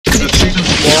too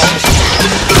small.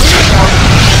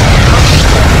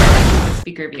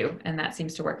 Speaker view, and that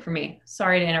seems to work for me.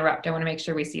 Sorry to interrupt. I want to make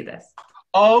sure we see this.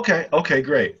 Oh, okay. Okay,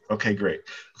 great. Okay, great.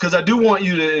 Because I do want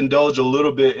you to indulge a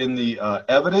little bit in the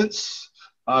evidence,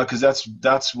 because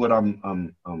that's what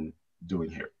I'm doing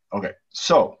here. Okay.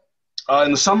 So,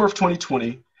 in the summer of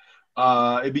 2020,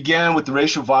 it began with the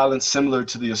racial violence similar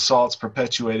to the assaults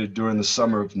perpetuated during the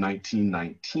summer of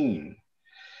 1919,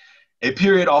 a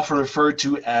period often referred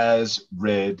to as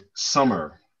Red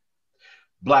Summer.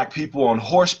 Black people on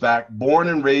horseback, born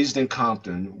and raised in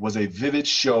Compton, was a vivid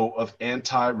show of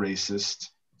anti-racist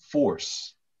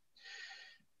force.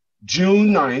 June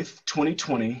 9th,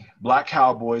 2020, Black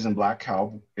cowboys and Black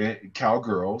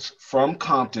cowgirls from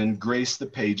Compton graced the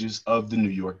pages of the New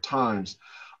York Times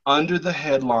under the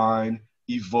headline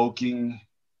evoking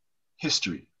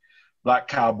history. Black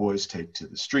cowboys take to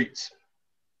the streets.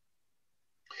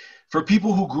 For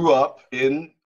people who grew up in